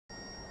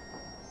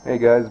Hey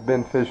guys,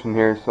 Ben fishing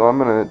here, so I'm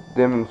going to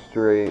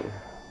demonstrate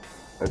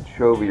a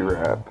Chovy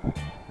wrap.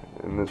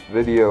 In this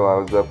video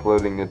I was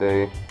uploading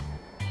today,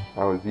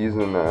 I was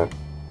using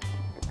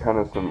kind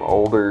of some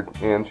older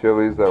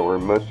anchovies that were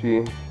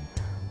mushy,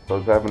 so I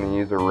was having to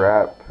use a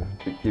wrap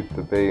to keep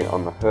the bait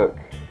on the hook.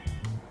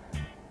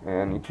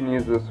 And you can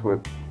use this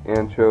with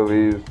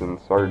anchovies and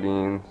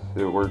sardines.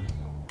 It works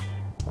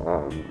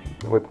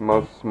with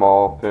most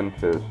small fin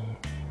fish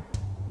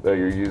that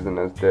you're using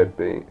as dead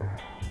bait.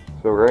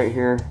 So right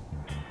here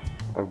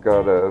I've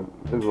got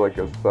this is like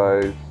a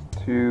size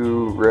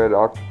 2 red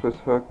octopus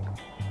hook.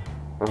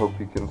 I hope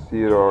you can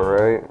see it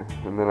alright.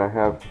 And then I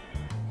have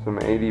some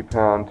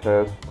 80-pound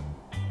test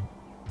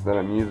that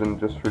I'm using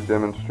just for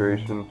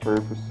demonstration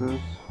purposes.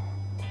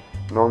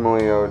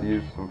 Normally I would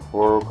use some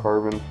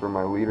fluorocarbon for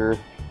my leader.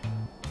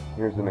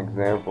 Here's an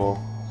example,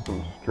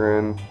 some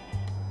Strin,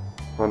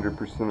 100%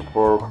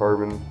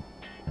 fluorocarbon.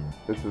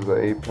 This is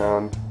a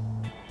 8-pound.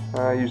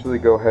 I usually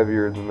go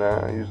heavier than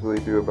that. I usually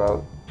do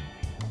about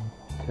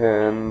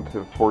 10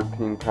 to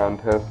 14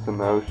 pound tests in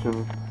the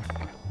ocean.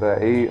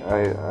 The 8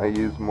 I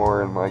use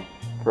more in like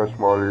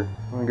freshwater.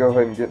 I'm going to go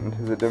ahead and get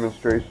into the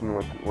demonstration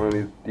with one of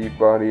these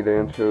deep-bodied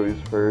anchovies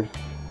first.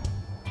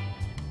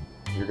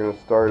 You're going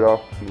to start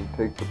off and you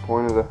take the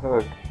point of the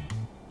hook,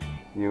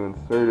 you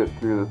insert it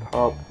through the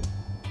top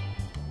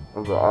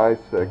of the eye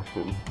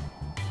section.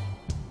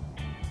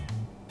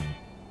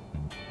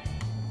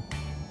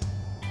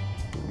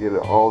 Get it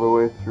all the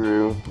way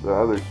through the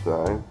other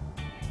side,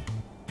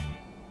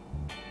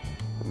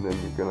 and then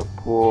you're going to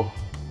pull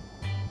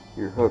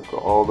your hook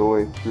all the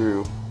way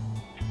through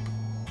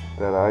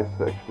that eye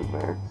section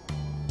there.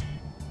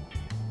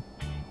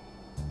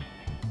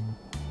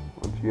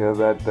 Once you have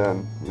that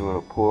done, you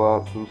want to pull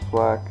out some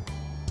slack,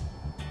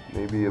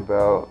 maybe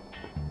about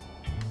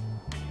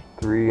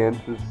 3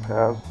 inches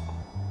past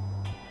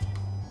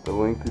the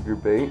length of your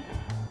bait,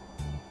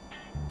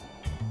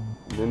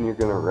 and then you're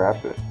going to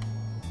wrap it.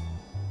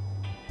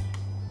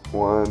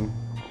 1,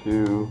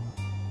 2,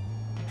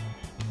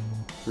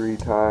 3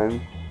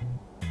 times.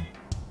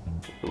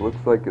 If it looks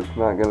like it's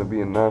not going to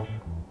be enough,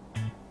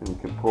 then you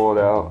can pull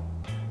it out,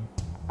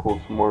 pull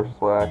some more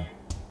slack.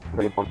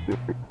 Now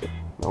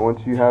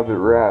once you have it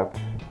wrapped,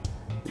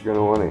 you're going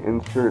to want to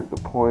insert the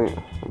point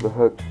of the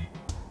hook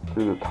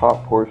through the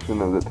top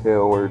portion of the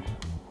tail where it's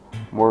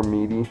more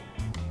meaty,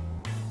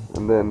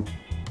 and then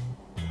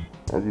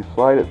as you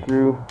slide it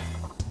through,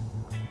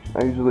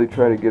 I usually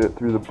try to get it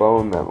through the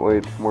bone, that way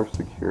it's more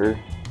secure,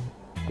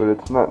 but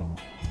it's not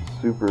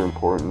super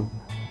important.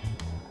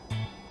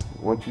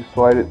 Once you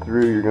slide it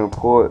through, you're going to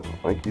pull it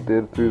like you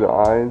did through the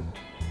eyes,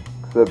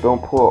 except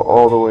don't pull it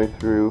all the way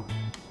through.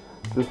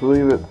 Just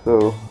leave it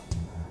so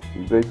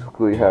you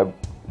basically have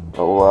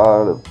a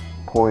lot of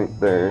point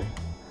there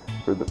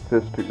for the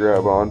fish to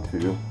grab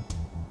onto.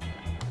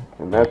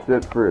 And that's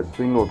it for a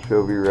single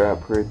Chovy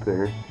wrap right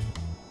there.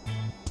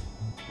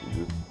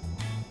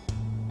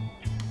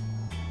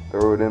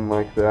 Throw it in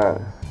like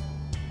that.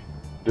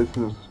 This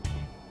is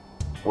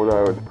what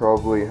I would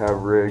probably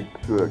have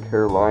rigged to a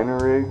Carolina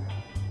rig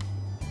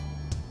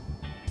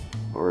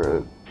or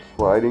a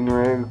sliding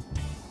rig,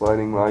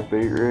 sliding live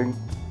bait rig.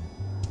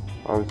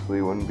 Obviously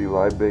it wouldn't be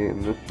live bait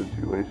in this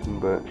situation,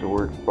 but it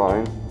works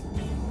fine.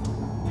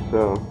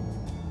 So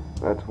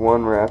that's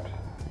one wrapped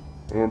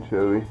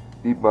anchovy,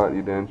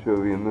 deep-bodied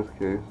anchovy in this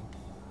case.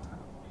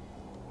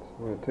 So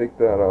I'm going to take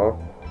that off.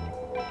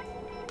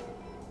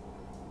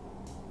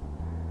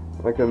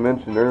 Like I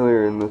mentioned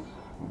earlier in this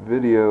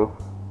video,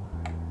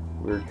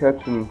 we're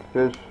catching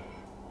fish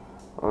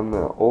on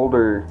the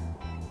older,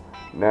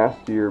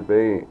 nastier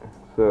bait,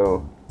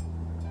 so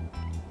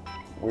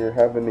we're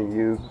having to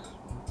use,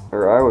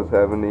 or I was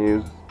having to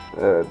use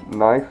a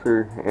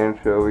nicer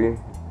anchovy,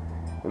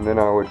 and then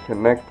I would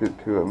connect it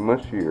to a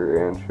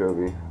mushier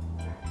anchovy,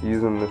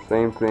 using the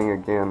same thing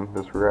again,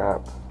 this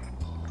wrap.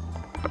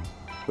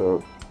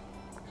 So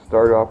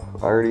start off,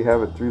 I already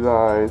have it through the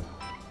eyes.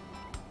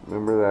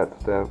 Remember that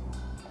step.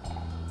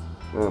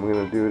 Then I'm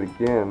going to do it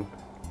again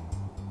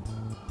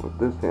with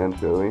this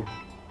anchovy.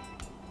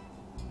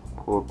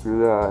 Pull it through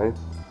the eyes.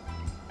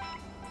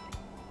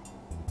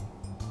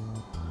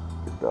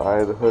 Get the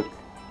eye of the hook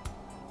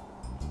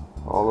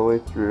all the way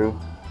through.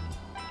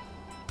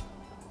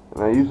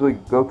 And I usually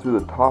go through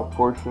the top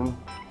portion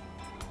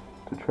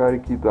to try to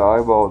keep the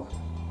eyeballs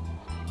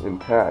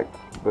intact.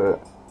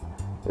 But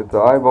if the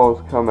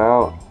eyeballs come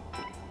out,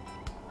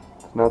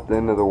 it's not the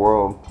end of the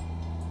world.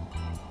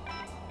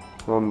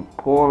 So I'm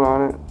pulling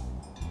on it.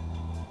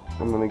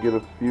 I'm going to get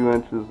a few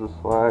inches of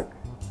slack,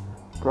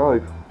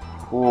 probably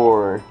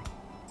 4,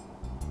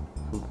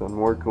 since I'm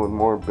working with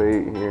more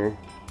bait here.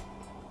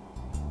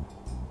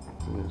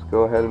 And just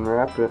go ahead and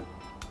wrap it.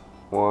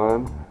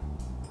 1,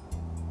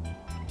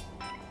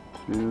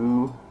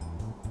 2,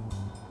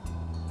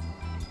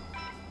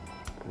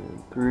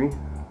 and 3.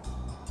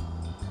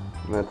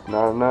 And that's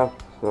not enough,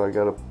 so I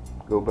got to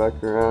go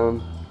back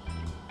around,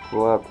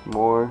 pull out some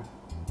more,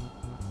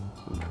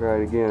 and try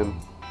it again.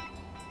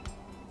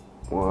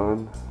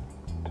 1,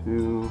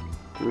 2,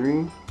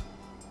 3.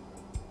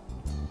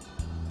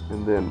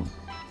 And then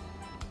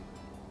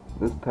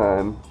this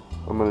time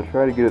I'm going to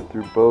try to get it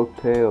through both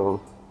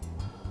tails.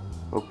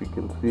 Hope you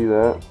can see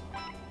that.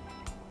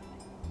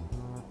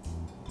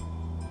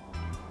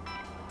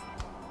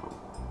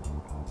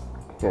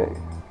 Okay,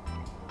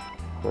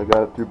 so I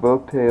got it through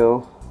both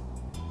tails.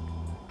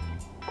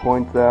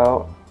 Points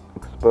out,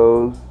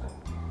 exposed.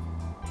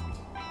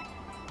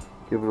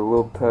 Give it a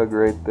little tug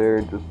right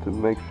there just to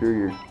make sure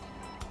your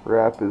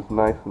wrap is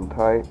nice and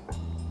tight.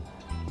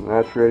 And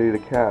that's ready to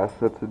cast.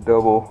 That's a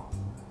double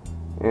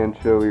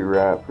anchovy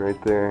wrap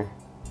right there.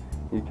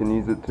 You can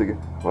use it to,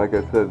 like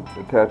I said,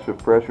 attach a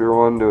fresher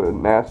one to a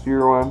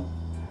nastier one.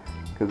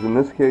 Because in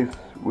this case,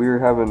 we were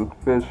having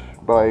fish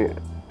bite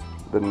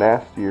the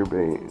nastier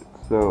bait.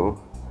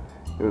 So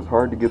it was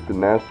hard to get the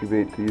nasty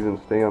bait to even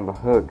stay on the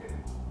hook.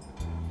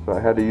 So I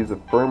had to use a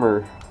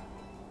firmer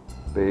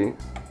bait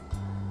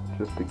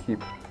just to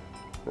keep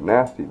the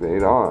nasty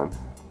bait on.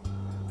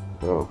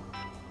 So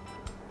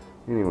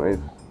anyways,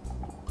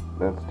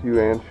 that's 2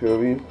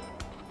 anchovies,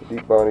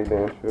 deep-bodied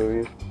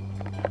anchovies.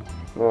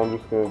 Now I'm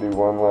just going to do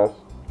one last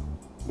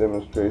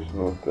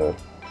demonstration with the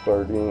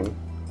sardine.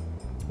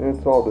 And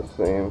it's all the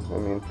same. I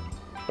mean,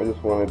 I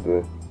just wanted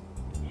to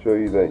show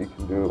you that you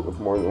can do it with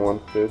more than one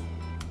fish.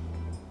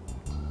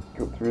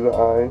 Go through the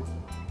eyes,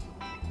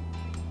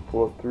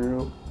 pull it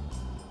through.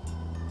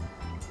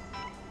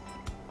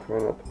 Try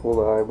not to pull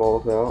the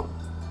eyeballs out.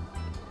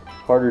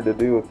 Harder to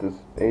do with this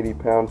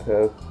 80-pound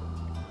test.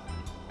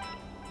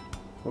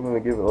 I'm going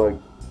to give it like,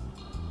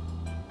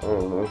 I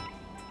don't know,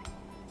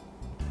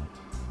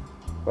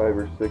 5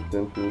 or 6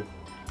 inches.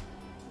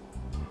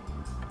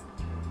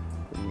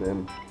 And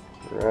then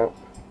wrap,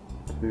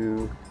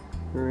 2,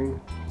 3.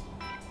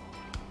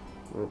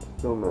 That's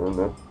still not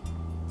enough.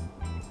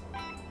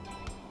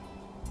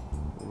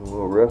 I'm a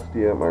little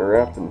rusty at my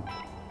wrapping.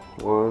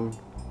 1,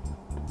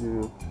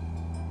 2,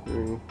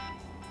 3.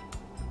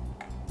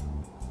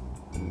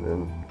 And then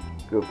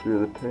go through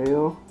the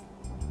tail.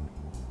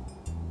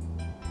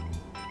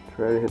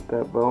 Try to hit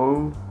that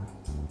bone.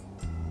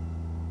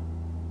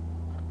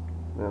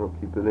 That'll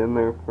keep it in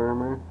there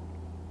firmer.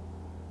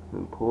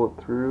 And pull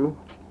it through.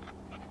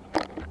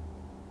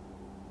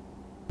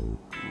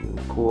 And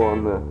pull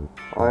on the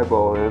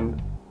eyeball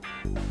end.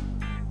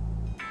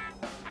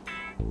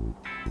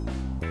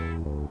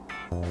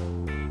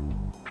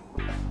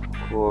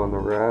 Pull on the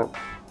wrap.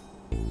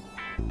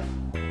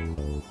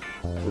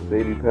 This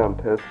 80-pound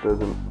test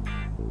doesn't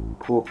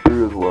pull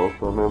through as well,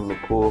 so I'm having to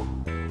pull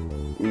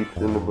each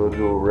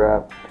individual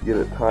wrap to get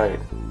it tight.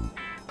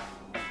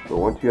 But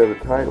once you have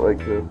it tight like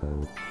this,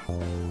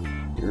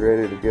 you're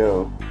ready to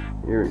go.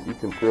 You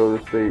can throw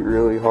this bait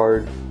really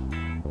hard.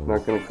 It's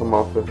not going to come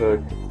off the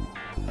hook.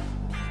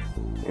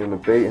 And the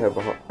fish have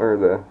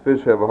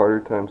a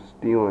harder time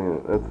stealing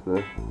it.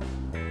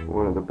 That's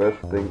one of the best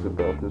things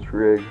about this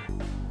rig.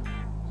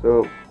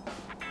 So,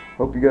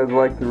 hope you guys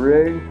like the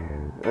rig.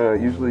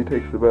 Usually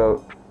takes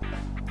about,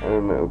 I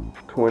don't know,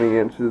 20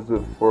 inches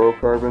of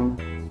fluorocarbon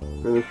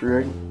for this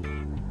rig.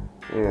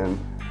 And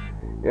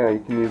yeah, you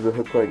can use a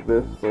hook like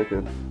this, like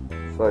a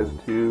size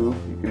 2.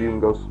 You could even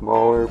go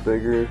smaller,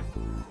 bigger.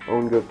 I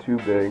wouldn't go too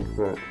big,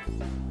 but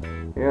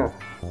yeah,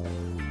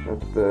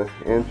 that's the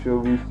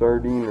anchovy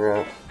sardine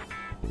wrap.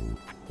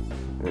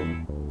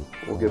 And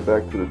we'll get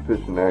back to the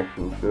fish in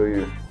action, show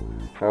you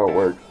how it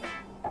works.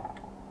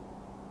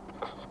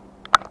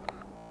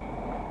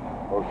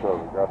 Oh,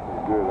 we got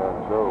some good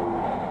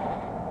anchovies.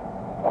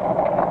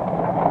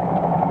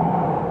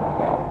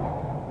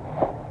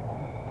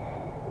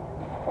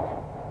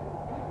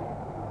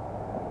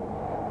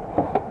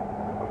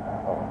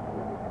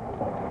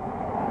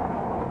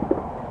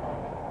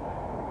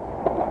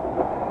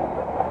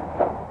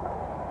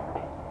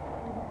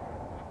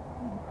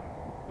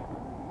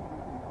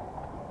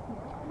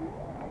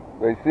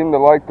 They seem to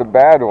like the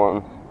bad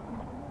ones.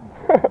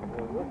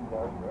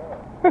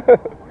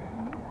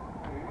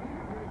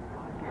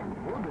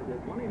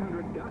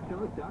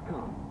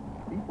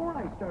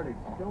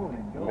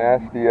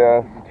 Nasty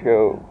ass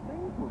choke.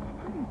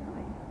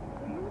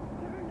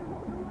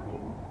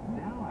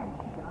 Now I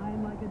shine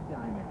like a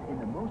diamond in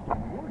the most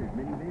awarded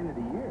minivan of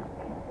the year.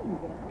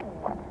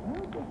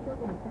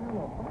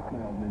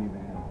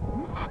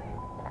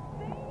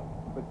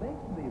 But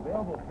thanks to the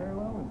available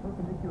parallel and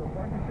perpendicular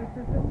partnership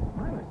system,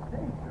 my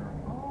mistakes are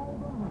all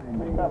behind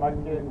me. Anytime I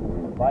get a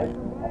bite, I'm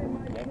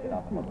going to yank it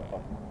out the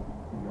motherfucker.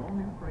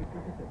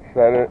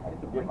 Set it. I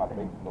need to get my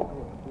face low.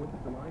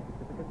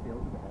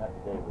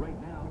 Right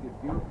now, get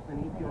 0%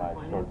 APR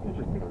financing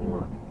for 60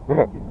 months.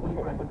 Get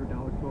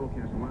 $2,500 total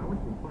cash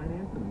allowance and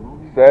finance and loan.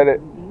 Set it.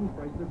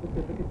 Chrysler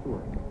Pacifica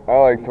Touring. I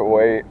like to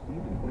wait.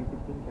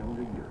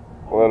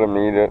 Let them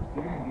eat it.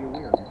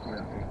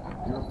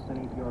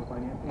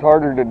 It's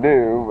harder to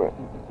do, but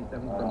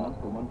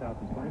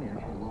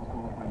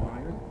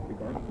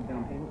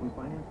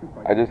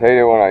I just hate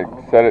it when I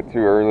set it too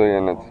early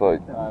and it's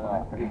like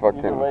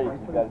fucking Either way, you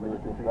gotta do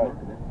it just right.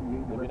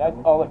 It'd be nice.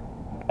 Oh, look.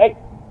 Hey!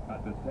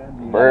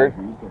 bird.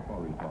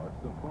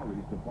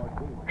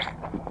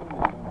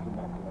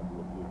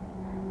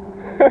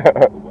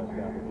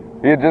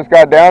 He had just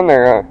got down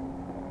there, huh?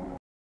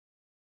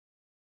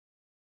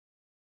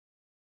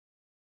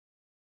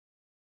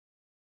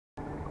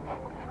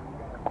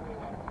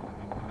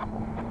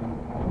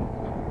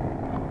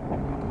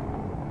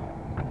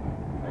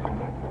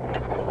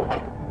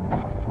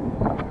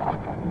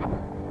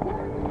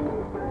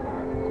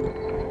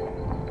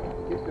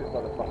 Keep this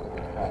motherfucker.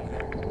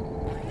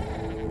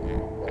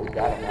 Well, you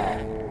got it now.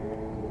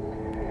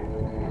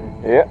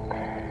 Yeah.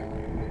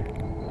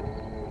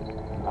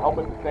 I hope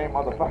it's the same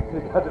motherfucker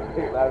that got the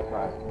bait last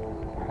time.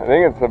 I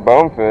think it's a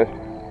bonefish.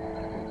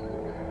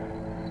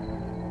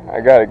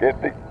 I gotta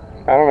get the,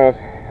 I don't know,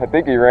 I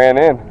think he ran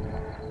in.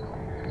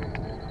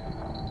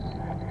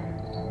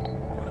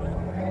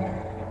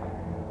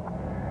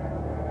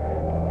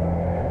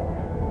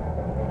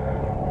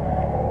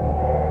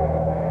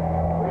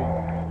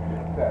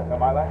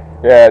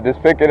 Yeah,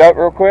 just pick it up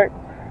real quick.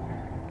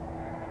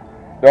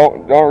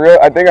 Don't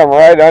I think I'm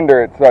right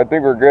under it, so I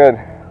think we're good.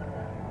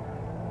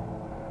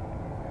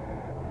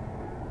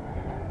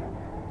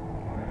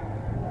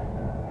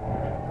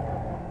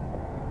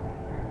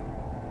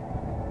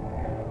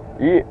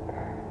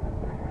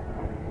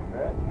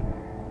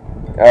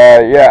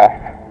 Yeah. Yeah.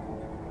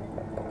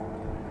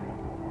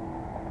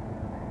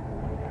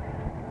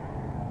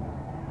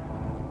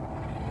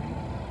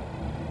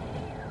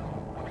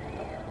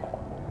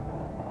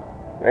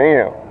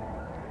 Damn.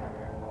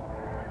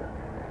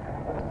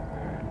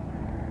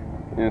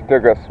 You just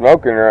took a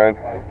smoking run.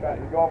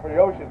 He's going for the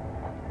ocean.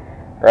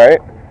 Right?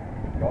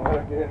 Don't let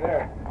him get in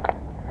there.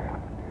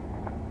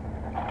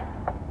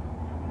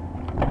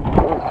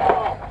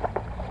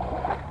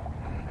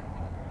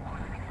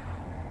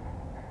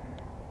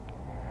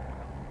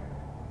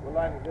 What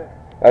line is it?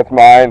 That's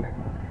mine.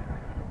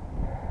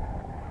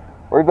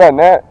 Where's that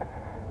net?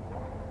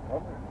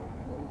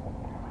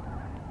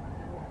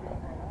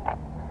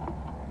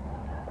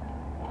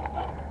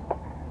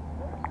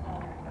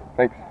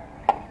 Thanks.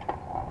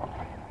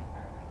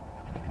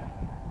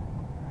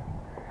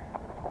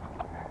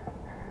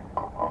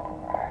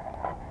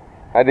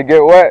 Had to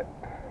get wet.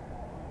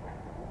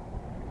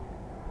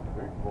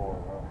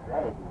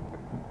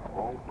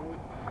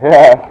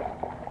 Yeah.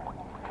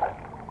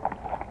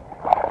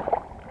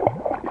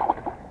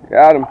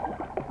 Got him.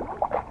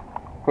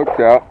 Hooked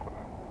out.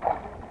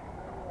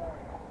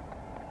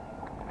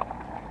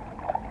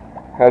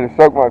 Had to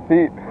soak my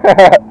feet.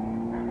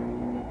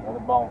 Another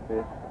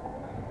bonefish.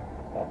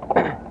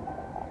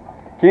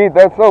 Keith,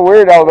 that's so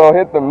weird how they'll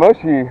hit the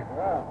mushy,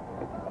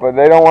 but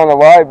they don't want to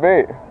live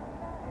bait.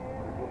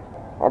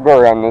 I'll go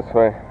around this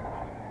way.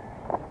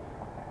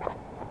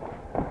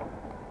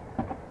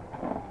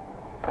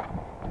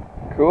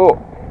 Cool.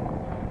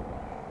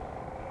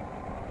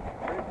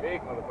 Pretty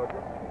big,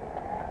 motherfucker.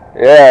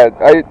 Yeah,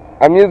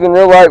 I'm using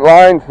real light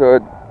lines, so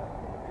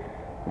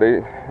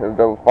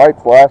the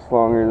fights last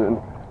longer than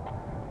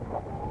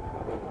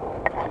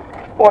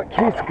what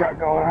Keith's got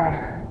going on.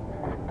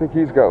 I think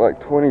he's got like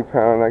 20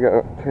 pound. I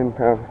got 10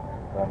 pound.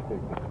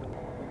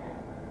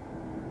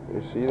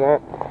 You see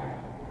that?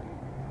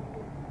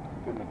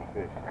 Good looking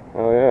fish.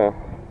 Oh yeah.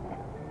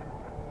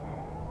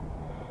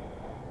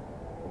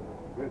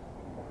 Good.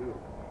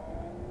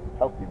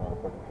 Healthy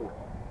motherfucker too.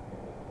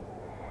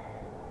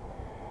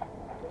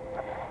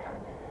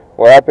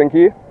 What happened,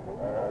 Keith?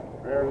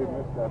 Barely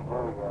missed that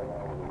bird right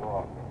now with the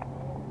rock.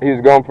 He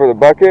was going for the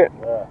bucket?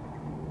 Yeah.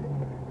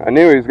 I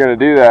knew he was going to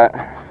do that.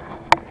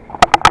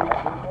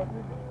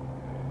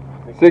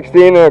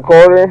 16 and a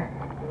quarter.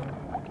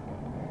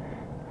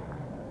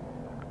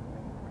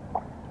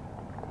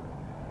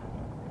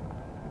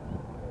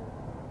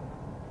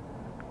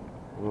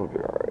 We'll be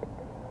alright.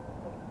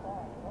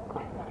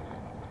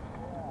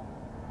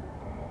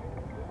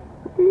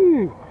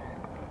 Woo.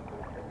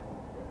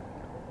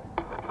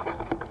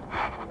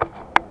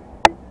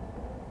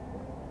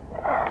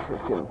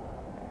 Freaking.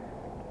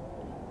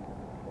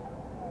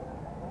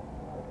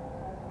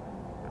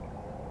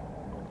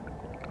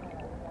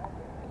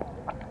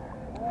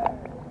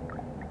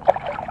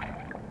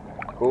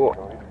 Cool.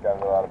 So he's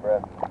got a lot of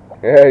breath.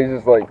 Yeah, he's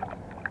just like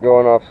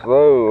going off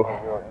slow.